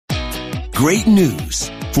great news.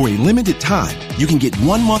 For a limited time, you can get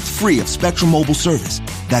 1 month free of Spectrum Mobile service.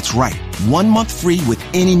 That's right, 1 month free with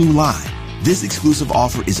any new line. This exclusive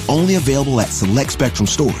offer is only available at select Spectrum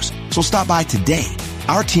stores, so stop by today.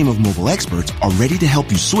 Our team of mobile experts are ready to help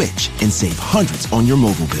you switch and save hundreds on your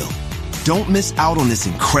mobile bill. Don't miss out on this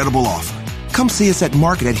incredible offer. Come see us at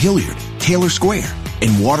Market at Hilliard, Taylor Square,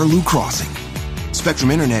 and Waterloo Crossing. Spectrum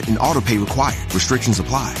Internet and autopay required. Restrictions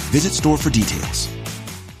apply. Visit store for details.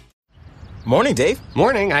 Morning, Dave.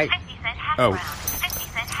 Morning, 50 cent hash brown. 50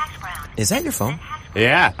 cent hash brown. Is that your phone?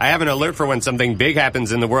 Yeah, I have an alert for when something big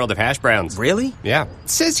happens in the world of hash browns. Really? Yeah. It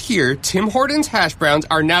says here, Tim Hortons hash browns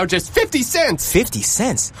are now just 50 cents. 50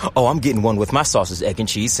 cents? Oh, I'm getting one with my sausage, egg, and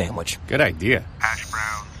cheese sandwich. Good idea. Hash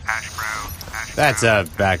browns, hash browns, hash That's a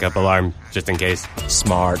backup alarm, just in case.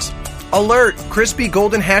 Smart. Alert! Crispy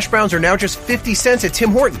golden hash browns are now just 50 cents at Tim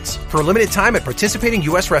Hortons for a limited time at participating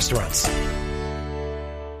U.S. restaurants.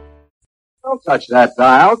 Don't touch that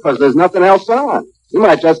dial, because there's nothing else on. You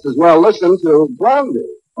might just as well listen to Blondie.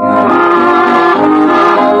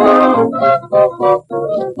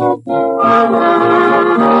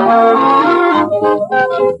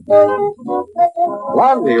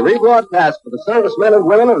 Blondie, rebroadcast for the servicemen and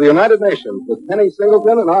women of the United Nations, with Penny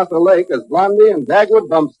Singleton and Arthur Lake as Blondie and Dagwood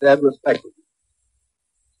Bumstead, respectively.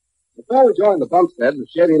 Before we join the Bumsteads of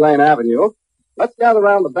Shady Lane Avenue, let's gather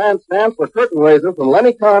around the bandstand for a curtain raiser from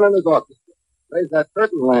Lenny Kahn and his orchestra. Raise that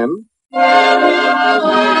curtain, Len.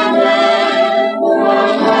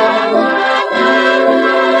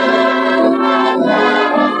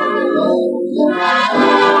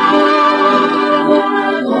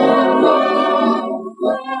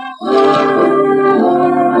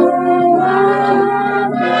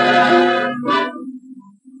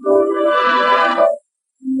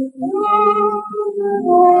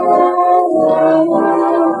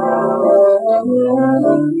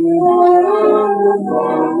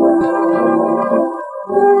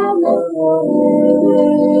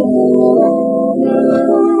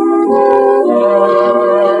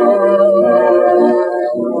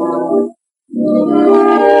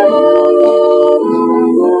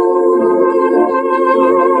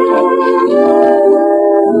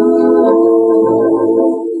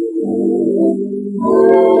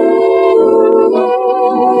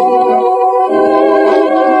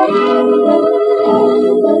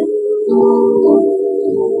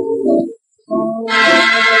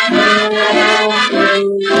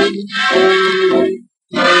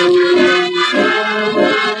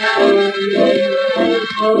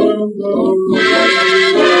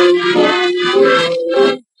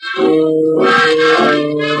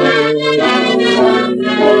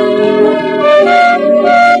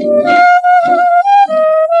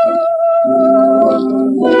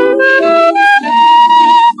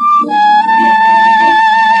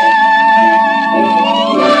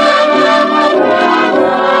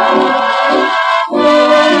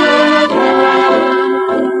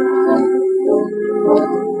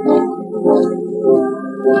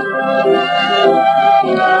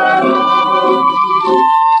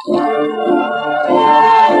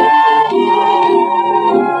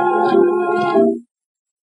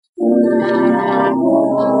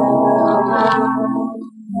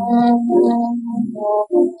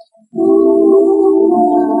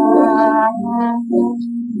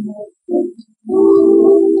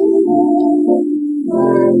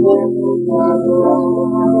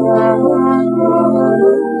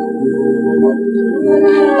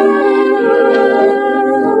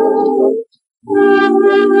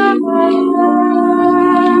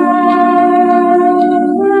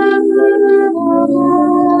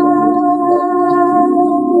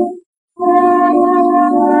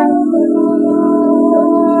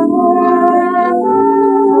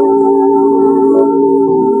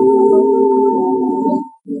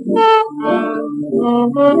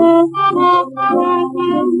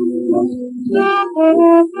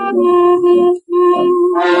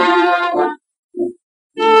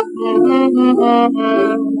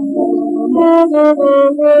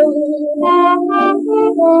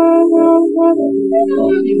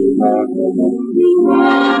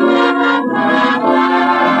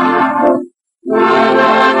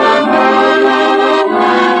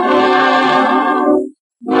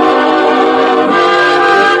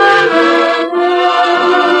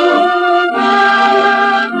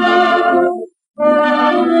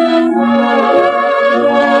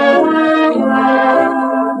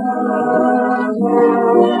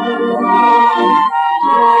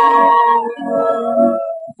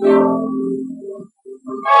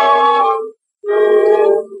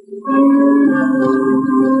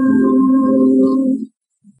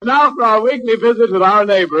 now for our weekly visit with our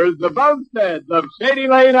neighbors, the Bumsteads of Shady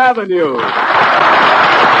Lane Avenue.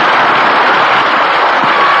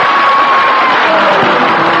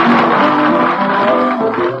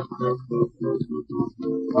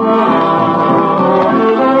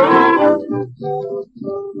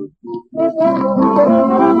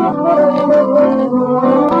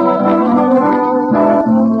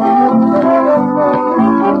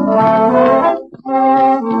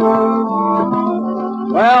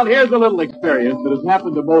 Well, here's a little experience that has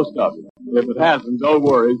happened to most of you. If it hasn't, don't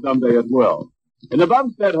worry, someday it will. In the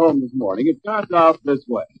Bumstead home this morning, it starts off this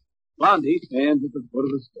way. Blondie stands at the foot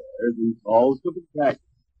of the stairs and calls to the taxi.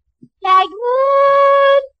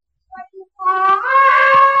 Dagwood! What do you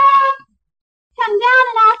want? Come down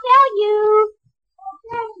and I'll tell you.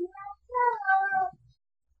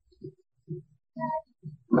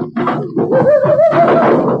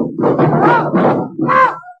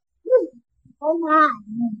 Oh, my.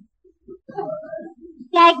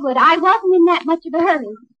 Dagwood, I wasn't in that much of a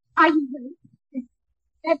hurry. Are you hurt?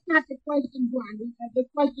 That's not the question, Blondie. The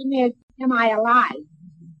question is, am I alive?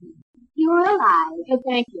 You're alive. Oh,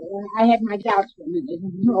 thank you. I had my doubts for a minute.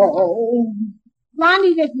 Oh.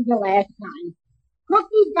 Blondie, this is the last time.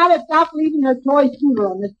 Cookie's got to stop leaving her toy scooter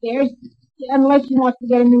on the stairs unless she wants to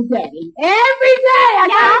get a new daddy. Every day I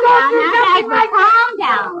gotta go through something like that. Calm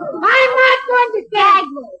down. I'm not going to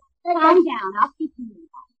Dagwood. Calm down. I'll keep you.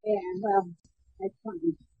 Yeah, well, that's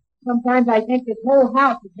funny. Sometimes I think this whole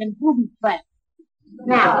house has been booby-trapped.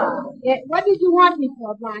 Now, what did you want me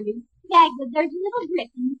for, Blondie? Dagwood, there's a little drip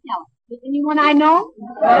in the cellar. Anyone I know?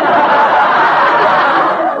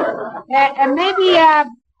 Maybe a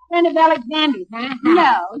friend of Alexander's, huh?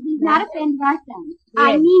 No, he's not a friend of our son.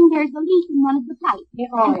 I mean, there's a leak in one of the pipes.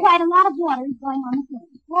 And quite a lot of water is going on the floor.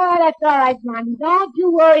 Oh, that's all right, Blondie. Don't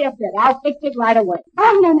you worry a bit. I'll fix it right away.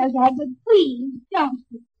 Oh, no, Dagwood, please, don't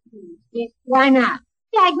fix it. Why not?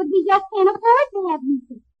 Dagwood, we just can't afford to have you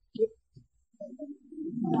fix it.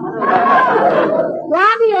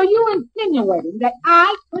 Blondie, are you insinuating that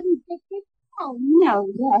I couldn't fix it? Oh, no,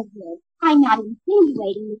 Dagwood. I'm not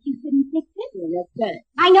insinuating that you couldn't fix it. Yeah, that's it.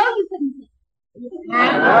 I know you couldn't fix it.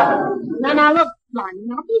 Now, look, Blondie,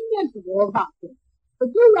 now be sensible about this.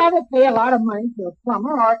 Would you rather pay a lot of money to a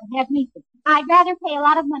plumber or have me fix it? I'd rather pay a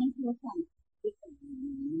lot of money to a plumber.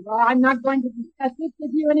 Well, I'm not going to discuss this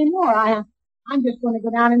with you anymore. I'm just going to go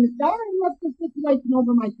down in the cellar and look the situation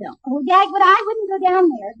over myself. Oh, Dagwood, I wouldn't go down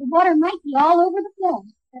there. The water might be all over the floor.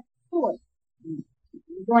 That's good. I'm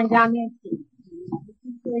going down there and see.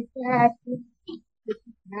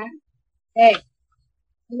 Hey,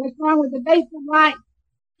 what's wrong with the base of light?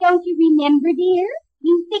 Don't you remember, dear?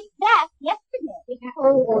 You fixed that yesterday.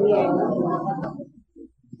 Oh, yeah.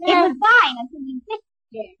 It was fine until you fixed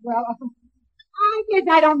it. Yeah, well, I guess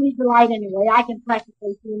I don't need the light anyway. I can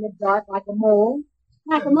practically see in the dark like a mole.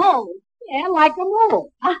 Like a mole? Yeah, like a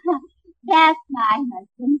mole. That's my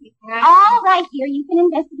husband. All right, dear, you can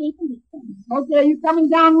investigate the leak. Okay, are you coming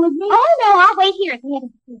down with me? Oh, no, I'll wait here at the head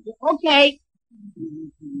of the stairs. Okay.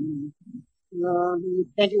 You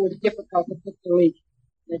think it was difficult to fix the leak.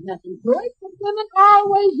 There's nothing to it, but women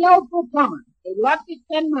always yell for plumbers. They love to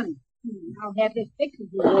spend money. I'll have this fixed.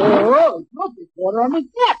 Oh, look, there's water on my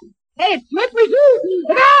step. Hey, it's slippery too.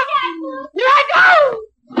 Look out! Here I go!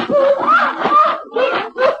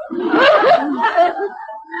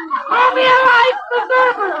 Call me a life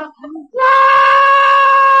preserver!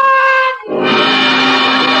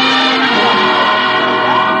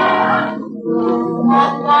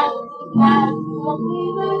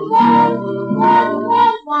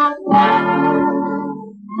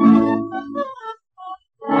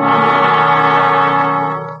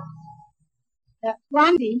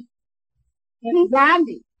 Blondie. It's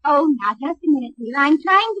Blondie. Oh, now, just a minute, dear. I'm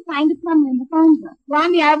trying to find a plumber in the phone book.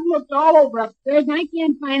 Blondie, I've looked all over upstairs and I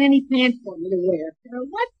can't find any pants for me to wear.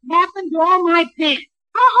 What happened to all my pants?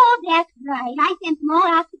 Oh, that's right. I sent them all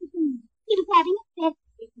out to the cleaner. He was having a fit.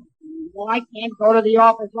 Well, I can't go to the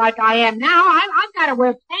office like I am now. I've got to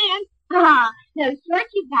wear pants. Those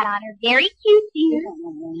shorts you've got on are very cute, dear.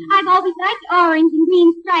 I've always liked orange and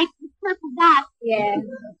green stripes with purple dots. Yeah.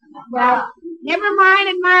 Well, never mind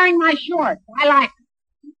admiring my shorts. I like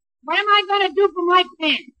them. What am I going to do for my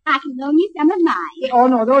pants? I can loan you some of mine. Oh,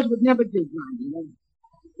 no, those would never do, Blondie.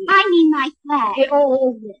 I mean my flag. Yeah.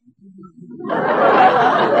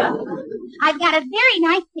 I've got a very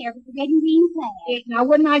nice pair with the red and green flag. Now,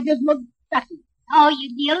 wouldn't I just look stuffy? Oh,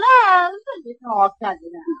 you'd be a love. Oh, cut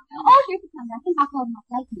it out. Oh, here's the plumber. I think I'll call him up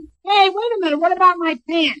right now. Hey, wait a minute. What about my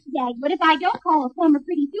pants? Dad, what if I don't call a plumber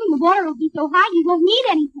pretty soon? The water will be so high you won't need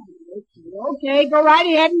anything. Okay, go right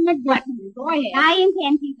ahead and neglect me. Go ahead. I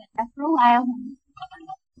intend to, but just for a while.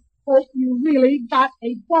 But you really got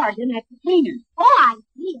a bargain at the cleaner. Oh, I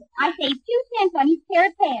see it. I saved 2 cents on each pair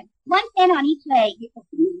of pants. 1 cent on each leg.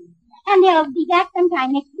 And they'll be back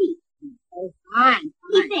sometime next week. Oh, fine.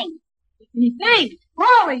 He thinks. He thinks.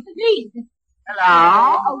 Holy jeez.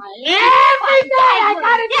 Hello. Oh, every day I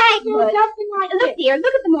gotta do something like Look, this. dear,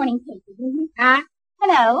 look at the morning paper, will you? Huh?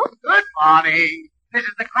 Hello? Good morning. This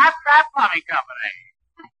is the Claptrap Plumbing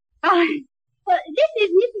Company. Well, this is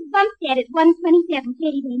Mrs. Bumstead at 127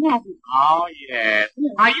 Shady Lane Avenue. Oh, yes.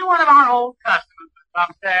 Are you one of our old customers, Miss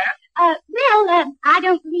Bumstead? Well, I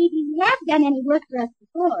don't believe you have done any work for us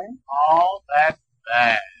before. Oh, that's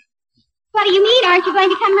bad. What do you mean? Aren't you going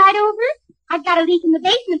to come right over? I've got a leak in the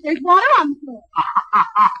basement. There's water on the floor.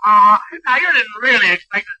 Now, you didn't really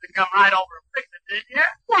expect us to come right over and fix it, did you?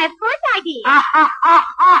 Why, of course I did.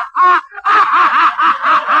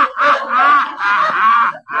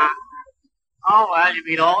 Oh, well, you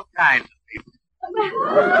meet all kinds of people.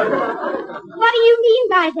 What do you mean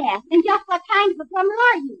by that? And just what kind of a plumber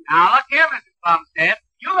are you? Now, look here, Mrs. Bumstead.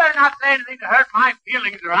 You better not say anything to hurt my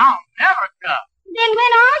feelings or I'll never come. Then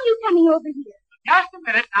when are you coming over here? Just a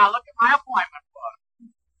minute. Now, look at my appointment book.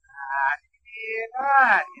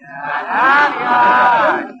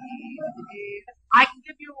 I can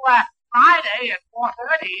give you Friday at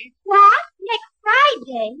 4:30. What? Next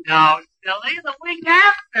Friday? No, silly, the week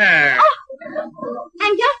after. Oh.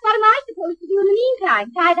 And just what am I supposed to do in the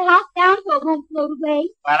meantime? Tie the house down so it won't float away?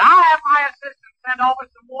 But I'll have my assistant send over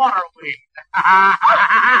some water wings.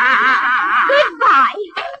 Goodbye.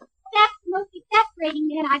 That's the most exasperating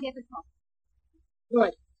man I've ever talked to.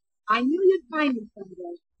 Good. I knew you'd find him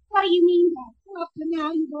someday. What do you mean that? Well, up to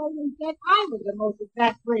now, you've always said I was the most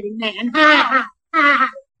exasperating man. Ha, ha, ha.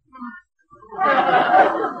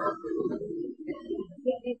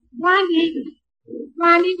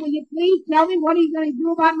 Blondie, will you please tell me what he's going to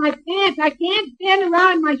do about my pants? I can't stand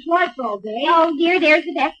around in my shorts all day. Oh, dear, there's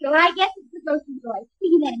the best girl. I guess it's the grocery boy.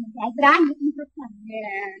 You met him, Dad, but I'm looking for fun.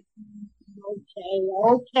 Yeah.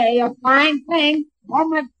 Okay, a fine thing. All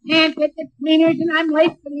my pants at the cleaners, and I'm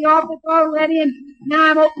late for the office already, and now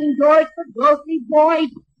I'm opening doors for grocery boys.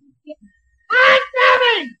 Aunt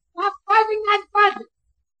Debbie! Stop buzzing that buzzer.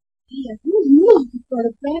 Yeah, who knew you sort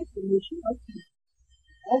of fancy me?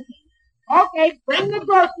 Okay, bring the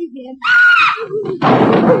groceries in.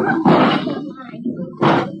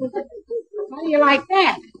 How do you like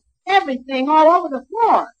that? Everything all over the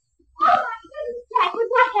floor. Oh, my goodness, Jack,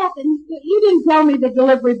 what happened? You didn't tell me the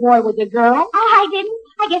delivery boy was a girl. Oh, I didn't.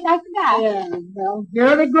 I guess I forgot. Yeah, well, here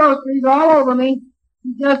are the groceries all over me. He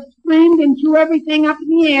just screamed and threw everything up in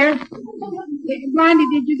the air. Blondie,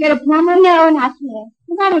 did you get a plumber? No, not yet.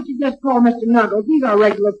 Well, why don't you just call Mr. Nuggles? He's our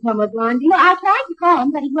regular plumber, Blondie. Well, I tried to call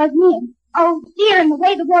him, but he wasn't in. Oh, dear, and the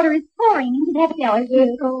way the water is pouring into that cellar.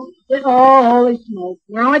 Oh, holy smoke.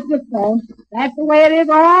 Now it's the phone. That's the way it is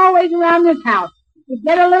always around this house. You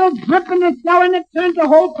get a little drip in the cellar and it turns the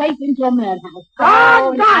whole place into a madhouse.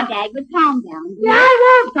 Oh, God, Dagwood, calm down. Yeah,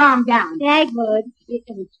 I will calm down. Dagwood.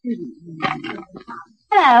 Excuse me.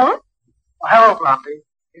 Hello? Hello, Blondie.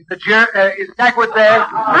 Is Dagwood there?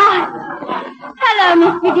 Hello,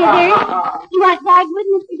 Mr. Dithers. You want Dagwood,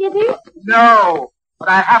 Mr. Dithers? No, but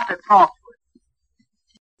I have to talk to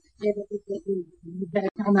him. You better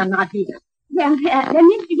tell him I'm not here. Well, Mr.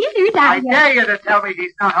 Dithers, I dare you to tell me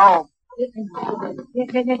he's not home.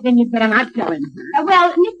 Then you better not tell him.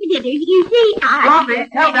 Well, Mr. Dithers, you see, Blondie,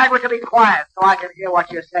 tell Dagwood to be quiet so I can hear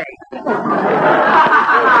what you're saying.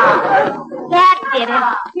 That's it.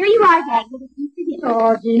 Here you are, Dagwood. It's Mr. Dithers.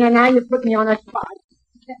 Oh, Gina, now you put me on a spot.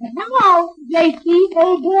 Hello, J.C.,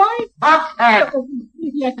 old boy. Bumstead.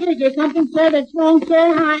 Yes, sir. Is there something, sir, that's wrong,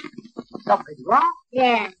 sir? Huh? Something wrong?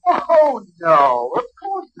 Yeah. Oh, no, of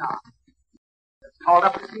course not. Just called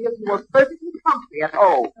up to see if you were perfectly comfy at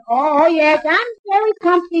home. Oh, yes, I'm very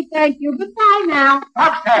comfy, thank you. Goodbye now.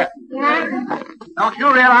 Bumstead. Yeah? Don't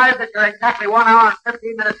you realize that you're exactly 1 hour and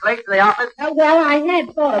 15 minutes late to the office? Well, I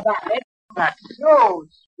had thought about it. That's so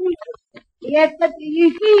sweet. Yes, but you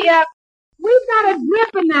see, we've got a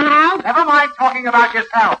drip in the house. Never mind talking about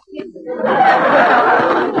yourself.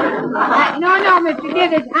 No, Mr.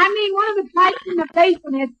 Dithers. I mean, one of the pipes in the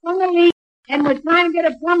basement has sprung a leak, and we're trying to get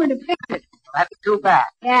a plumber to fix it. Well, that's too bad.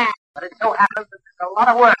 Yeah. But it so happens that there's a lot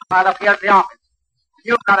of work right up here at the office.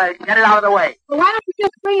 You've got to get it out of the way. Well, why don't you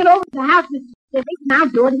just bring it over to the house, Mr. Dithers, and I'll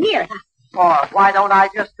do it here. Or why don't I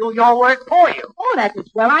just do your work for you? Oh, that's a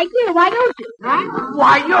swell idea. Why don't you? Huh?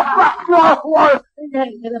 Why, you're...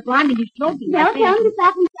 The Blondie is choking. Well, tell him to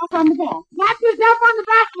slap himself on the back. Slap yourself on the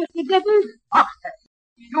back, Mr. Dithers. Bumstead,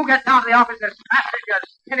 you get down to the office as fast as your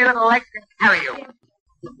skinny little legs can carry you.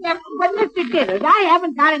 Yeah, but Mr. Dithers, I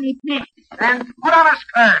haven't got any pants. Then put on a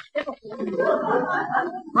skirt.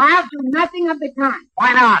 I'll do nothing of the kind.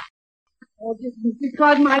 Why not? Oh, just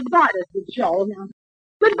because my daughters would show. Now,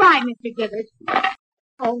 goodbye, Mr. Dithers.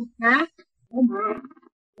 Oh, huh? Oh, my.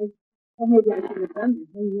 Well, maybe I should have done this.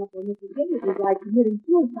 Hanging up on Mr. Dithers is like committing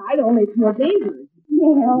suicide, only it's more dangerous.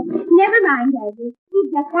 No, never mind, Aggie.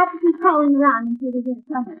 We've just got to keep calling around until we get a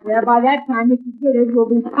plumber. Yeah, by that time, Mr. Dithers will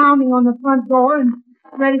be pounding on the front door and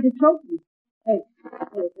ready to choke you. Hey,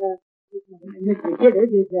 Mr.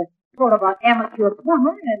 Dithers is sort of an amateur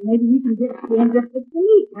plumber, and maybe we can get in just fix the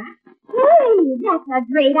leak, huh? Hey, that's a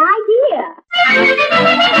great idea.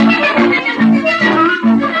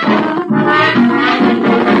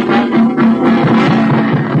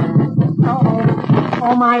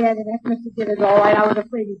 Oh, my, that's Mr. Dithers, all right. I was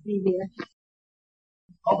afraid he'd be here.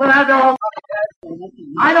 Open that door.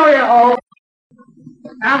 I know you're home.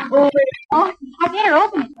 Now, fool me. Oh, I better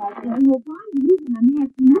open it, Doctor. You'll find you using a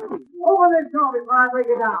nasty move. Open this door before I break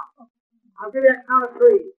it down. I'll give you a count of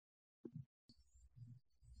 3.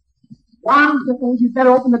 1, you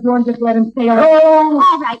better open the door and just let him stay alone. 2.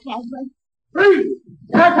 All right, Casper. 3. Here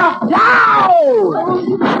it comes. Down!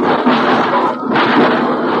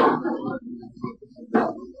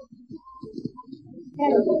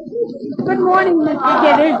 Good morning, Mr.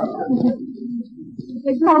 Dithers.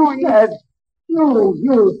 Good morning.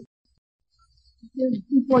 You.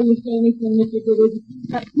 Before you say anything, Mr. Dithers,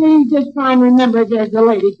 please just try and remember there's a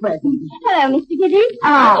lady present. Hello, Mr. Dithers.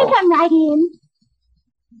 Won't you come right in?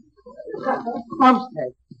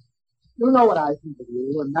 Bumstead, you know what I think of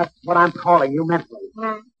you, and that's what I'm calling you mentally.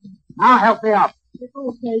 Now help me up.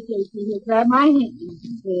 Okay, Casey, here, grab my hand.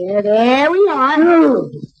 There we are.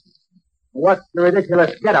 What's the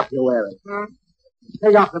ridiculous getup you're wearing?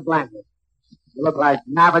 Take off the blanket. You look like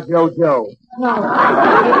Navajo Joe. No,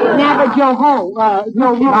 Navajo Ho.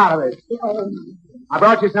 No, get out of it. I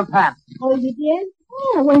brought you some pants. Oh, you did?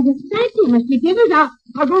 Oh, well, thank you, Mr. Dithers.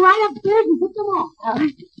 I'll go right upstairs and put them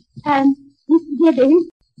on. Mr. Dithers,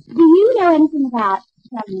 do you know anything about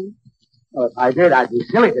plumbing? Well, if I did, I'd be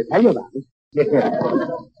silly to tell you about it. You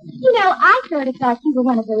know, I sort of thought you were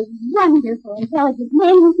one of those wonderful, intelligent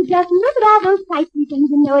men who could just look at all those pipes and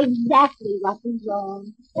things and know exactly what was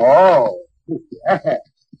wrong. Oh, yeah.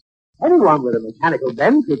 Anyone with a mechanical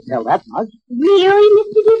bend could tell that much. Really,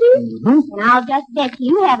 Mr. Dithers? Mm-hmm. And I'll just bet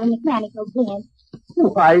you have a mechanical bent.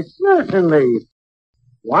 Why, certainly.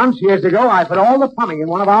 Once, years ago, I put all the plumbing in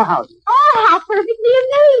one of our houses. Oh, how perfectly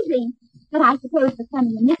amazing. But I suppose the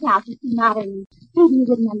plumbing in this house is too modern. Maybe you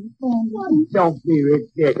wouldn't understand it. Don't be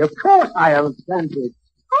ridiculous. Of course I understand it.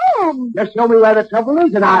 Oh. Just show me where the trouble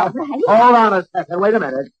is, and I'll... Right. Hold on a second. Wait a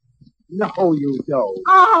minute. No, you don't.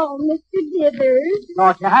 Oh, Mr. Dithers.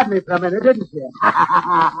 Thought you had me for a minute, didn't you?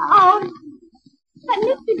 Oh, but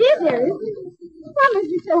Mr. Dithers, plumbers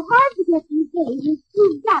are so hard to get these days.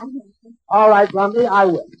 You've got to help us. All right, Blondie, I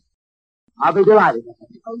will. I'll be delighted.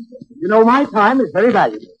 You know, my time is very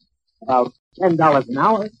valuable. About $10 an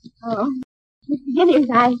hour. Oh, Mr. Dithers,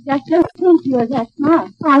 I just don't think you're that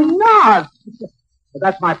smart. I'm not. But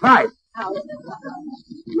that's my price. Oh.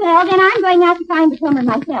 Well, then I'm going out to find the plumber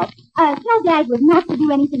myself. Tell Dagwood not to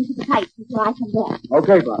do anything to the pipes until I come back.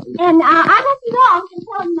 Okay, Blondie. And I won't be long to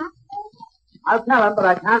tell him not to go ahead. I'll tell him, but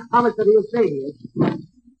I can't promise that he'll stay here.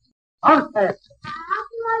 Okay. I'll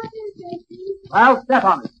be right there, Casey. Well, step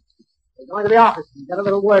on it. We're going to the office and get a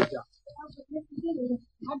little work done. Mr. Dithers,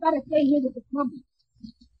 I've got to stay here with the plumber.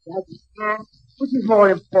 Which is more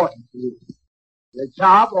important to you? The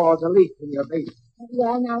job or the leak in your basement?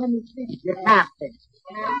 Well, now let me think. You can't think.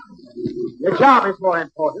 Your job is more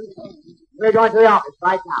important. We're going to the office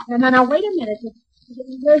right now. No, wait a minute.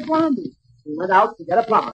 Where's Blondie? She went out to get a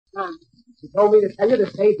plumber. She told me to tell you to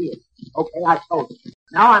stay here. Okay, I told you.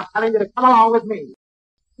 Now I'm telling you to come along with me.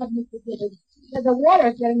 But Mr. Dithers, the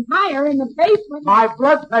water's getting higher in the basement. My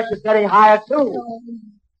blood pressure's getting higher, too.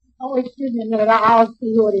 Oh, excuse me a minute. I'll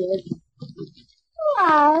see who it is.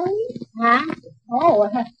 Hello. Huh? Oh,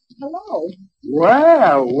 hello.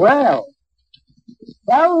 Well.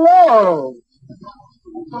 Hello.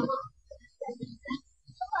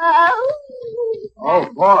 Hello. Oh,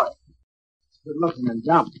 boy. Good looking and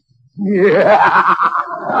dumb. Yeah.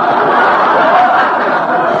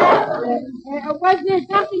 Was there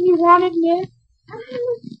something you wanted, miss?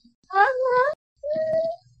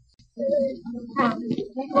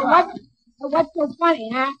 What's so funny,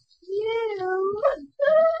 huh? You.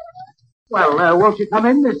 Well, won't you come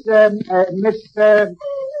in, Miss... Oh, Miss...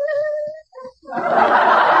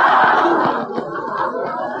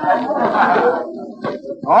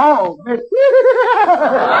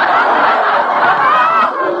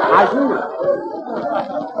 I do.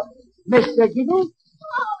 Mr. Giggle?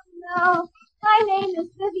 Oh, no. My name is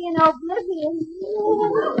Vivian Oblivion.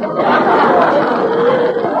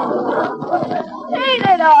 Turn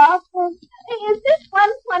it off. Is this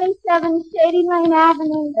 127 Shady Lane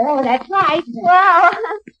Avenue? Oh, that's right. Well,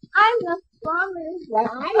 I'm the plumber. Well,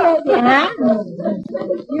 I heard you, huh?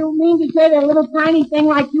 You mean to say that a little tiny thing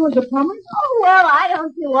like you is a plumber? Oh, well, I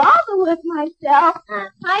don't do all the work myself.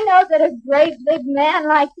 I know that a great big man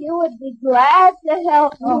like you would be glad to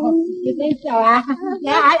help me. Oh, you think so, huh?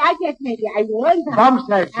 Yeah, I guess maybe I would.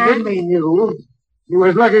 Bumstead, she didn't mean you. She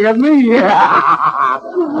was looking at me.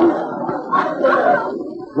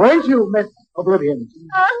 Weren't you, Miss Oblivion?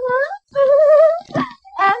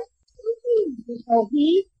 So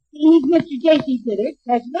he's Mr. J.C. Diddick,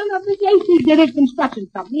 president of the J.C. Diddick Construction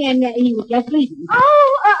Company, and he was just leaving.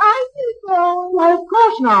 Oh, are you going? Well, of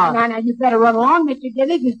course not. Now, you better run along, Mr.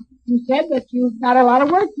 Diddick. You said that you've got a lot of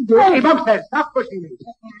work to do. Hey, Bumstead, stop pushing me.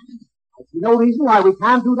 I see no reason why we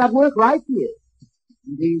can't do that work right here.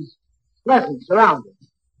 In these pleasant surroundings.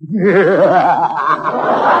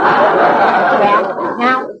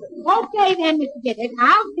 Now, okay then, Mr. Diddick.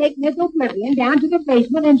 I'll take Miss Oblivion down to the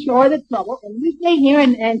basement and show her the trouble, and you stay here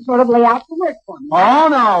and sort of lay out the work for me. Oh,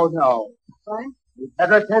 no. What? You'd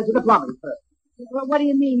better attend to the plumbing first. What do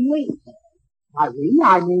you mean, we? I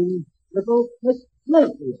mean little Miss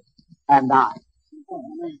Oblivion and I.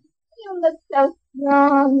 You look so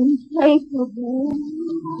strong and capable.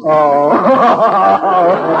 Oh.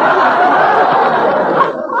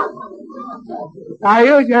 Now,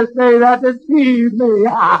 you just say that to tease me.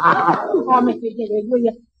 Oh, Mr. Diddick, will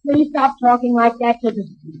you please stop talking like that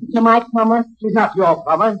to my plumber? She's not your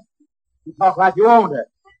plumber. You talk like you own her.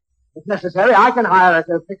 If necessary, I can hire her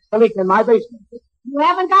to fix the leak in my basement. You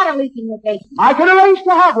haven't got a leak in your basement. I can arrange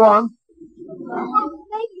to have one.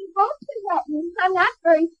 Maybe you both could help me. I'm not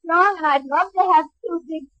very strong, and I'd love to have two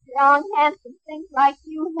big, strong, handsome things like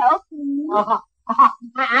you helping me.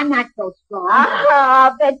 I'm not so strong.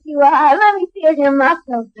 I'll bet you are. Let me feel your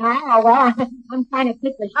muscles. Oh, well, I'm kind of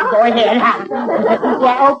ticklish. Go ahead.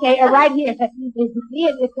 Yeah, okay, right here. You see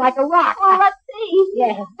it? It's like a rock. Well, let's see.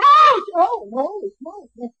 Yeah. Ouch! Oh, holy smoke.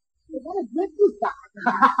 What a good boot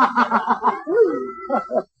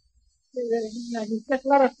Just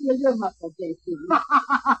let us feel your muscles, J.C.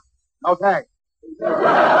 Okay.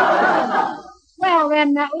 Well,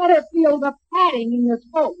 then, let her feel the padding in your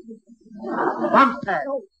toes. Bumstead.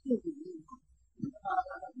 Oh, excuse me.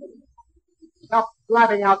 Stop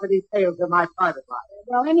blabbing out the details of my private life.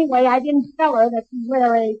 Well, anyway, I didn't tell her that you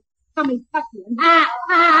wear a tummy tuck-in.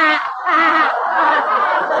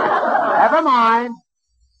 Never mind.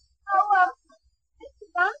 Oh, Mr.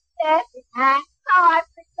 Bumstead. Oh, I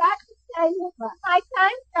forgot to tell you. My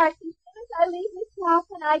time starts as soon as I leave this house,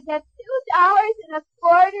 and I get $2.25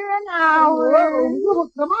 an hour. Oh,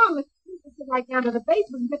 come on, let's get right down to the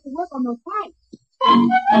basement and get to work on those pipes.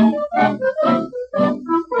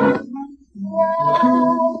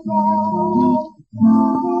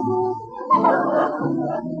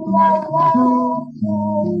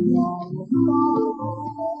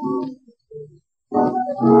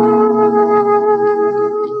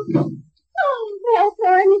 Well,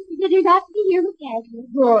 sir, Mr. Diddy got to be here with Agnes.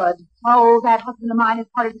 Good. Oh, that husband of mine is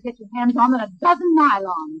harder to get your hands on than a dozen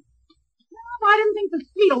nylons. Well, I didn't think the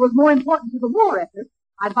steel was more important to the war effort.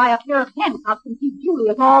 I'd buy a pair of handcuffs and keep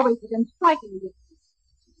Julius always within striking distance.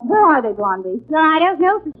 Where are they, Blondie? Well, I don't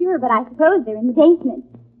know for sure, but I suppose they're in the basement.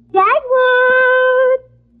 Dagwood!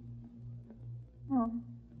 Oh,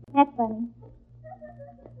 that's funny.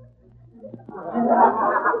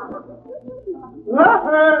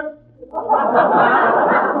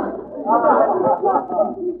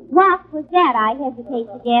 What was that, I hesitate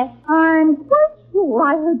to guess? I'm quite sure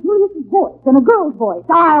I heard Julius's voice and a girl's voice.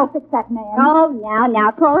 I'll fix that man. Oh,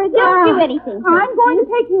 now, Cora, don't do anything. I'm going to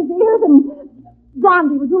take his ears and...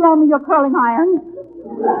 Blondie, would you loan me your curling iron?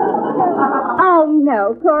 Oh,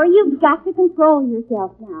 no, Cora, you've got to control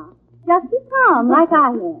yourself now. Just be calm like I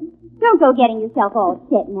am. Don't go getting yourself all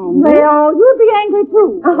upset and angry. Well, you'd be angry,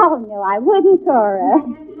 too. Oh, no, I wouldn't, Cora.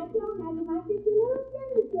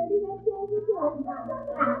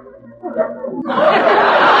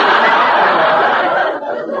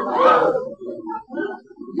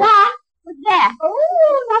 What was that?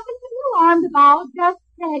 Oh, nothing to be alarmed about. Just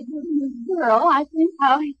Dagwood and his girl, I think.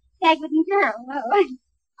 Oh, Dagwood and girl.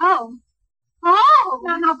 Oh.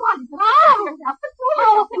 Now, Blondie,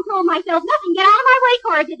 Control myself. Nothing. Get out of my way,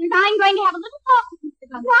 Cora Dithers. I'm going to have a little talk with Mr.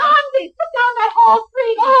 Bumstead. Blondie, put down that whole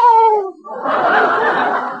street. Oh!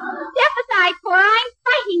 Step aside, Cora. I'm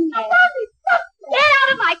fighting there. Blondie, get out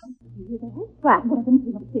of my... What? One of them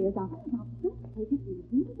came upstairs. Now, just take it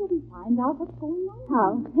easy. It'll be fine. find out what's going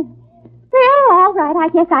on. Oh. Well, all right. I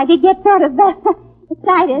guess I did get sort of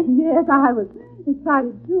excited. Yes, I was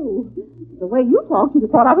excited, too. The way you talked, you'd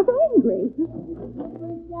have thought I was angry.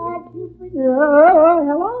 Oh,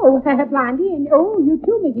 hello, Blondie. And, you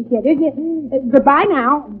too, Mrs. Jitters. Goodbye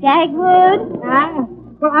now. Dagwood.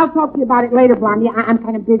 Well, I'll talk to you about it later, Blondie. I'm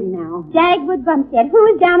kind of busy now. Dagwood Bumstead. Who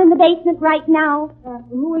is down in the basement right now?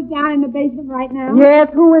 Who is down in the basement right now? Yes,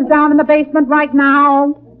 who is down in the basement right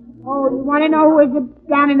now? Oh, you want to know who is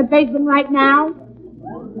down in the basement right now?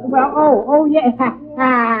 Well, yeah.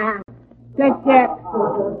 That's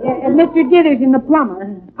Mr. Dithers and the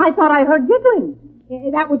plumber. I thought I heard giggling.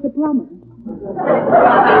 That was the plumber.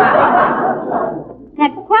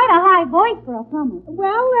 That's quite a high voice for a plumber.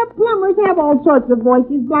 Well, plumbers have all sorts of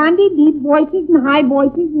voices, Blondie. Deep voices and high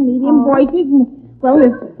voices and medium voices. And, well,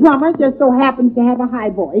 this plumber just so happens to have a high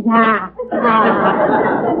voice.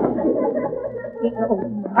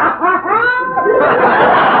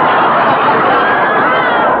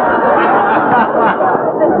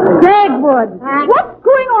 Dagwood, what's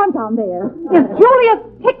going on down there? Is Julius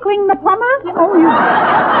tickling the plumber? Oh,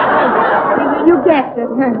 you guessed it.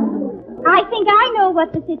 I think I know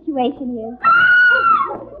what the situation is.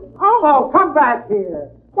 Oh, come back here.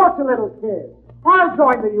 What's a little kid? I'll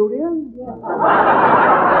join the union. Oh,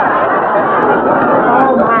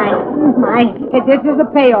 my. This is a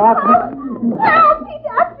payoff. Help! He's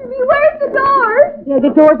after me. Where's the door? Yeah, the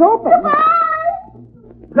door's open.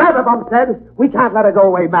 Grab her, Bumstead. We can't let her go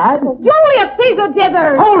away mad. Julius Caesar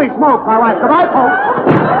Dithers! Holy smoke, my wife. Goodbye, folks.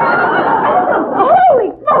 Holy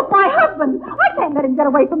smoke, my husband! I can't let him get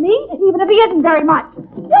away from me, even if he isn't very much.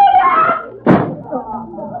 Julius!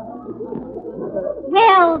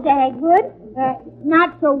 Well, Dagwood.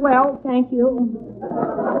 Not so well, thank you.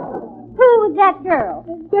 Who was that girl?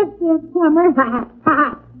 Just a plumber.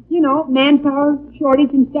 You know, manpower,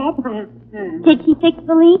 shortage and stuff. Did she fix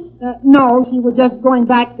the leak? No, she was just going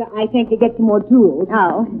back, I think, to get some more tools.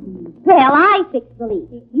 Oh. Well, I fixed the leak.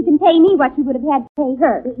 You can pay me what you would have had to pay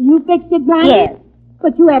her. You fixed it, Blondie? Yes.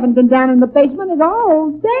 But you haven't been down in the basement at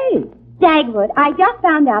all day. Dagwood, I just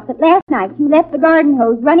found out that last night you left the garden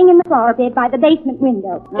hose running in the flower bed by the basement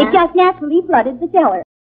window. Huh? It just naturally flooded the cellar.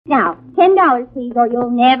 Now, $10, please, or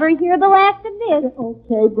you'll never hear the last of this.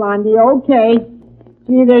 Okay, Blondie, okay.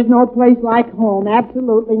 Gee, there's no place like home.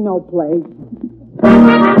 Absolutely no place.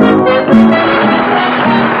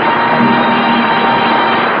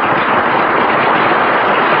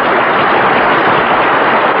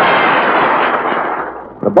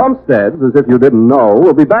 The Bumsteads, as if you didn't know,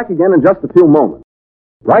 will be back again in just a few moments.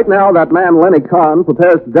 Right now, that man Lenny Kahn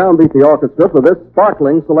prepares to downbeat the orchestra for this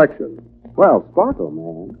sparkling selection. Well, sparkle,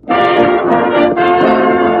 man.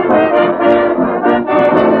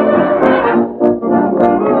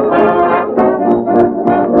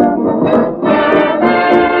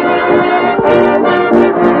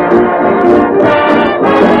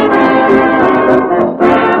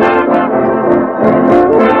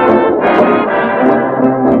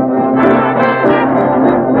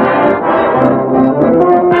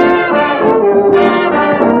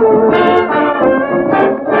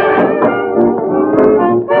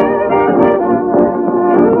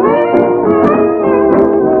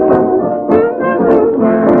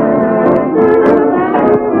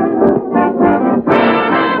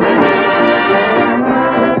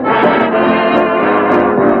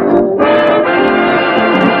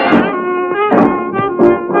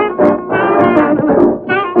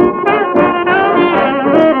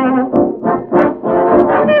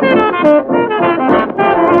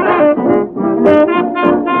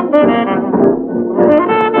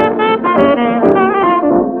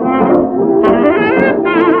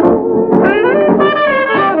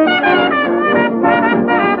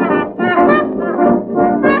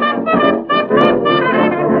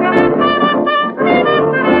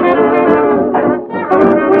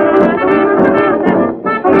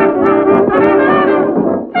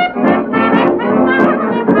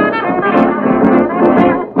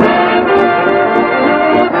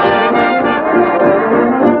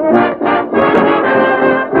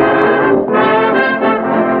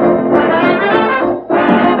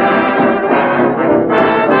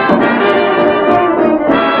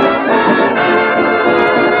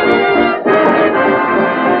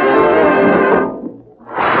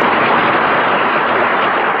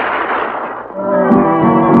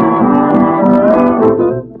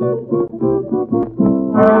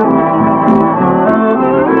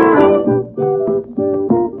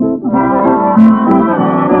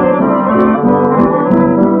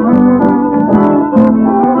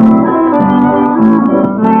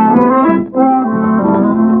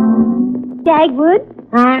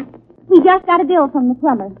 just got a bill from the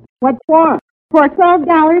plumber. What for? For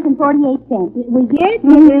 $12.48. We did?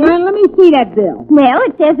 Mm-hmm. Let me see that bill. Well,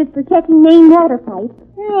 it says it's for checking main water pipes.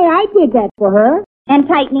 Hey, I did that for her. And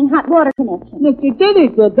tightening hot water connections. Mr.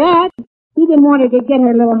 Dithers did that. He didn't want her to get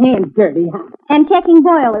her little hands dirty, huh? And checking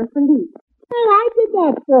boilers for leaks. Hey, I did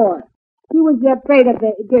that for her. She was afraid of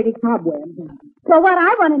the dirty cobwebs. So what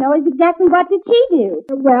I want to know is exactly what did she do?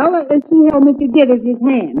 Well, she held Mr. Dithers'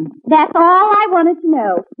 hand. That's all I wanted to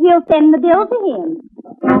know. We'll send the bill to him.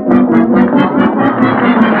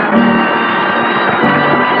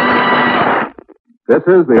 This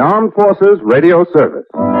is the Armed Forces Radio Service.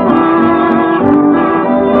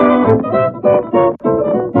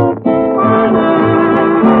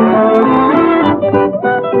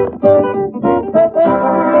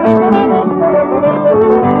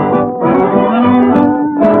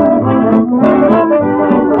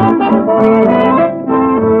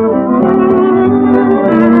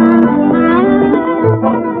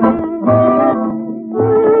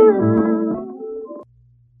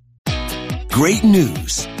 Great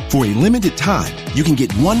news. For a limited time, you can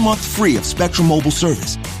get 1 month free of Spectrum Mobile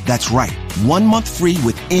service. That's right, 1 month free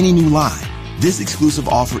with any new line. This exclusive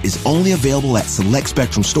offer is only available at select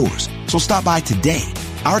Spectrum stores, so stop by today.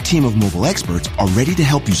 Our team of mobile experts are ready to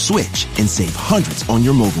help you switch and save hundreds on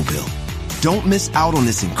your mobile bill. Don't miss out on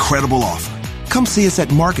this incredible offer. Come see us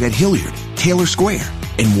at Market at Hilliard, Taylor Square,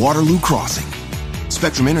 and Waterloo Crossing.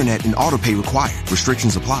 Spectrum Internet and autopay required.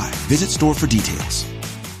 Restrictions apply. Visit store for details.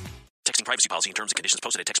 Texting privacy policy and terms and conditions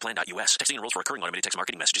posted at textplan.us. Texting enrolls for recurring automated text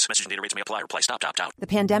marketing messages. Message and data rates may apply. Reply stop, opt out. The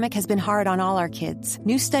pandemic has been hard on all our kids.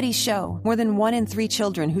 New studies show more than 1 in 3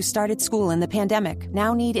 children who started school in the pandemic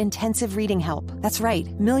now need intensive reading help. That's right.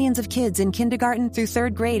 Millions of kids in kindergarten through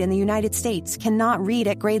 3rd grade in the United States cannot read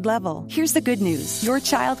at grade level. Here's the good news. Your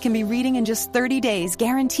child can be reading in just 30 days,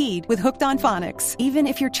 guaranteed, with Hooked on Phonics. Even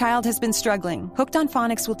if your child has been struggling, Hooked on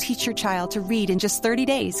Phonics will teach your child to read in just 30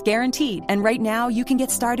 days, guaranteed. And right now, you can get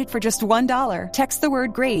started for just $1. Text the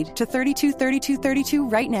word GRADE to 323232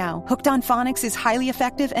 right now. Hooked on Phonics is highly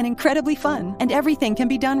effective and incredibly fun. And everything can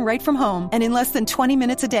be done right from home and in less than 20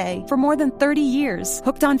 minutes a day. For more than 30 years,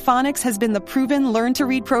 Hooked on Phonics has been the proven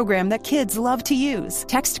learn-to-read program that kids love to use.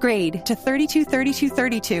 Text GRADE to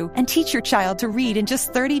 323232 and teach your child to read in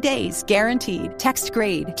just 30 days, guaranteed. Text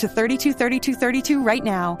GRADE to 323232 right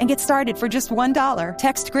now and get started for just $1.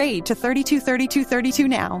 Text GRADE to 323232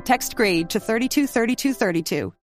 now. Text GRADE to 323232.